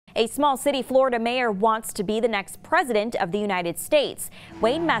A small city Florida mayor wants to be the next president of the United States.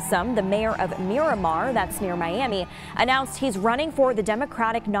 Wayne Messam, the mayor of Miramar, that's near Miami, announced he's running for the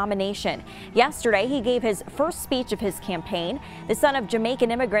Democratic nomination. Yesterday, he gave his first speech of his campaign. The son of Jamaican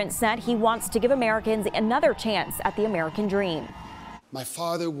immigrants said he wants to give Americans another chance at the American dream. My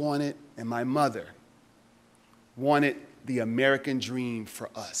father wanted, and my mother wanted the American dream for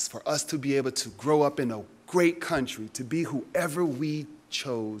us to be able to grow up in a great country, to be whoever we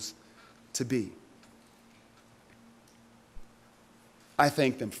chose to be. I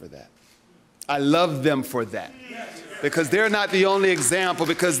thank them for that. I love them for that. Because they're not the only example,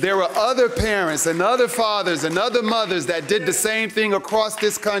 because there were other parents and other fathers and other mothers that did the same thing across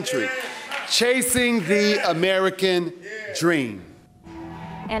this country, chasing the American dream.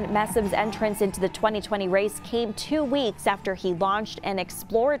 And Messam's entrance into the 2020 race came 2 weeks after he launched an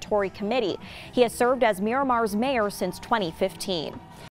exploratory committee. He has served as Miramar's mayor since 2015.